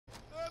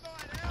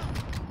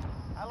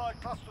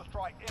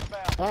strike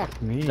inbound.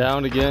 Fuck me.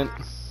 Down again.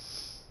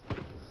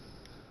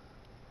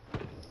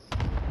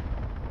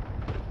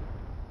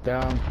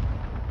 Down.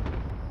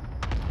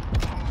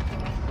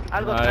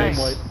 Algo Nice.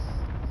 traes.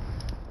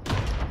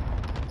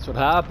 That's what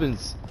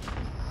happens.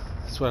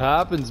 That's what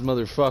happens,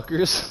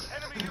 motherfuckers.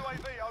 Enemy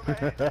UAV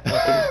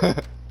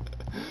overhead.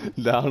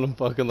 Down him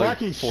fucking like Fuck,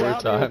 he 4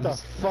 shot me with the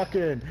times.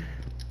 fucking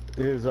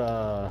his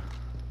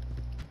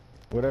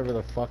whatever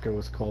the fuck it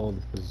was called,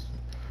 his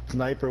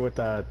sniper with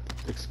that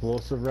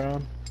explosive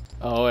round.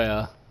 Oh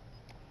yeah.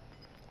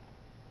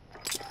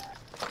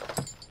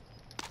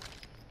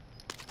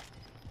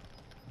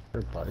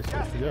 Here, buddy.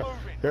 Gas is Yeah.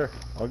 moving. Here,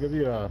 I'll give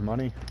you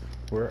money.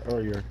 Where? Oh,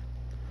 you're.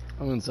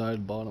 I'm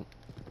inside bottom.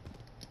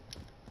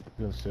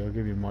 Yes, I'll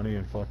give you money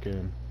and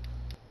fucking.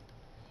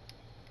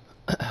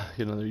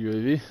 Get another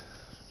UAV.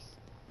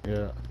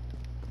 Yeah.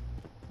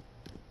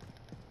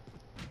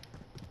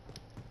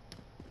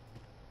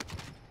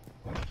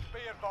 Be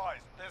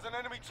advised, there's an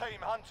enemy team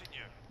hunting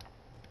you.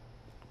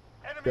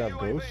 Enemy Got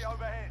UAV ghost?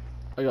 overhead.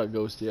 I got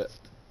ghost yet.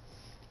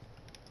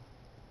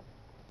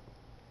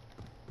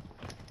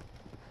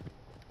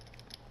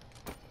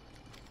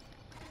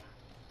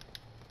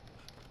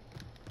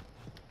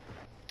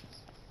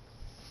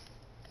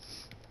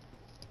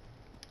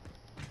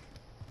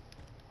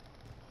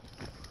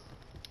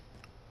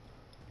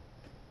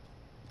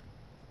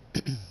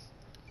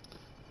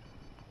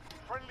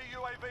 Friendly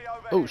UAV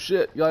overhead. Oh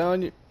shit, guy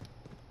on you.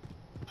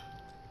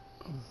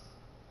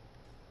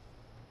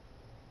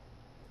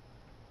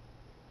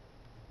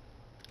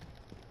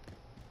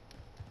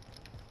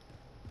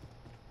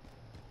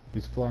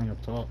 He's flying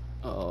up top.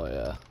 Oh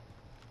yeah.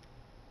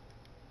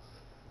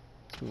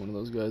 It's one of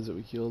those guys that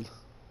we killed.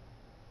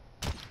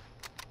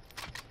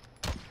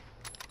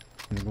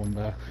 He's going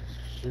back.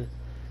 Shit.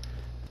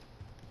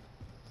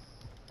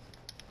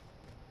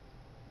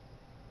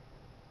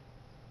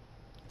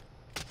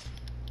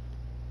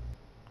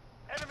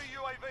 Enemy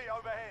UAV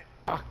overhead.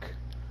 Fuck.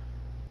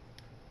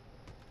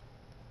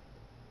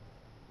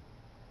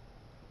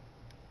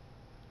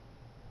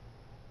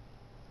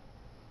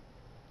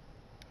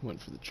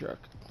 Went for the truck.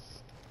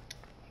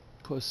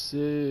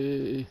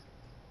 Pussy.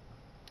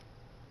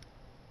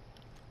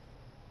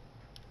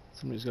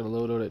 Somebody's got a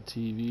loadout at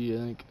TV, I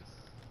think.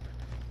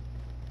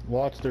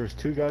 Watch, there's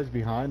 2 guys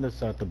behind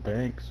us at the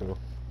bank, so.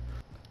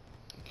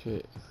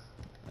 Okay.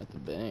 At the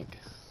bank.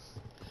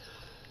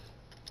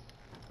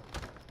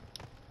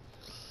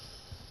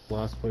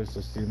 Last place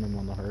I seen them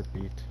on the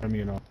heartbeat. I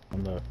mean, on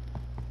the.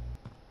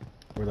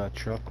 Where that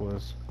truck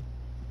was.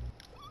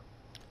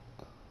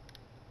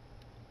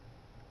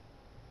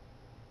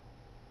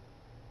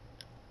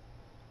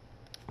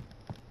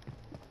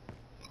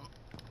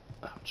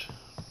 Ouch.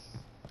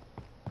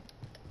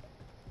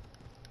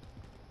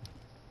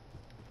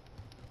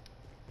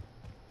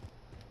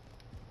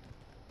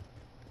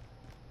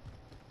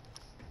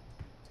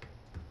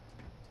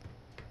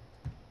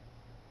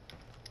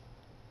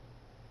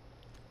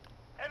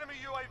 Enemy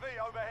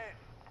UAV overhead.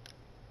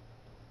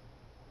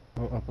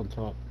 Oh, up on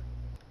top.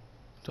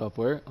 Top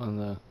where? On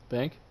the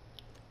bank?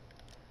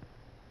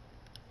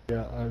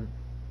 Yeah, I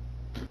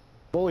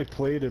fully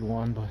plated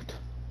one, but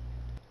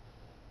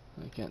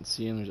I can't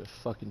see him. There's a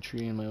fucking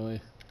tree in my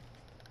way.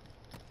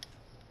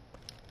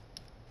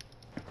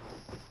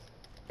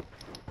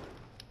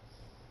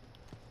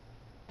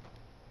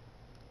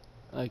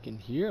 I can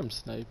hear him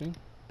sniping.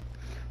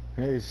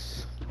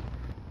 he's.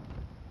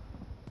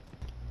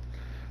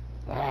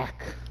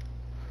 Fuck.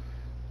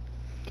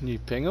 Can you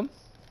ping him?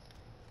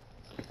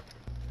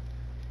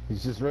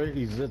 He's just right.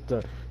 He's at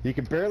the. You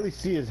can barely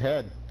see his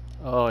head.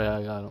 Oh yeah,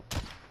 I got him.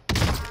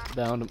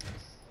 Downed him.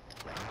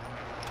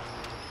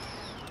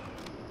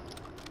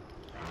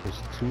 There's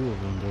 2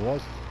 of them. There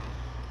was.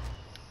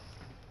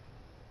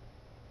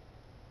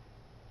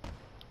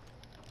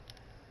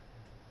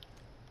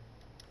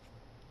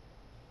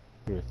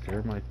 There's a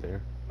thermite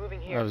there. Moving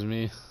That here. was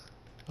me.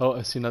 Oh,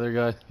 I see another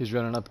guy. He's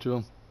running up to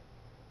him.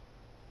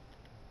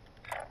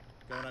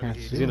 Going over Can't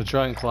here. He's see gonna him.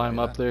 try and climb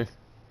Yeah. up there.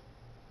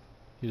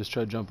 He just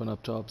tried jumping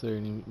up top there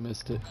and he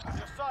missed it. You're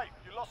safe.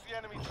 You lost the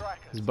enemy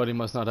trackers. His buddy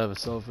must not have a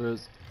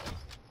self-res.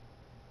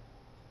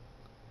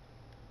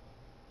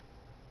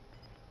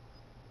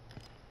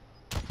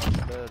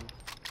 Dead.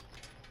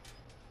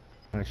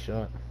 Nice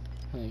shot.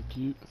 Thank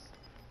you.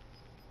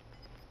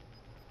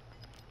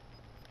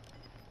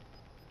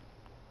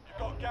 You've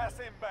got gas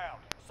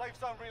inbound. Safe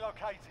zone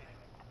relocated.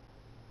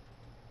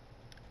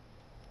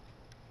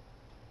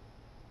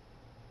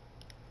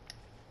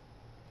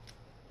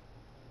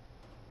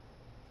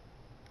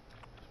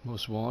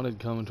 Most wanted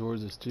coming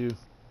towards us too.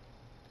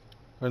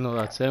 Or no,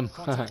 that's him.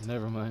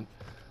 Never mind.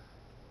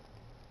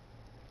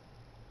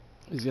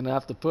 He's gonna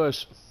have to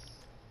push.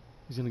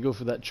 He's gonna go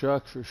for that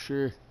truck for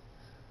sure.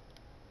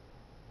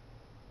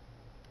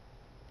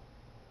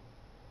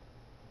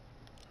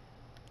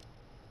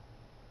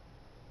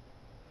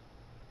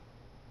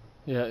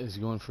 Yeah, he's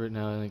going for it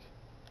now, I think.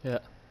 Yeah.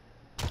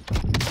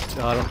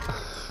 Got him.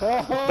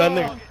 Oh,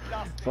 Thunder. Target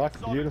dusted. fuck,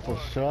 Solid beautiful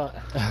work.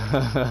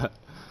 shot.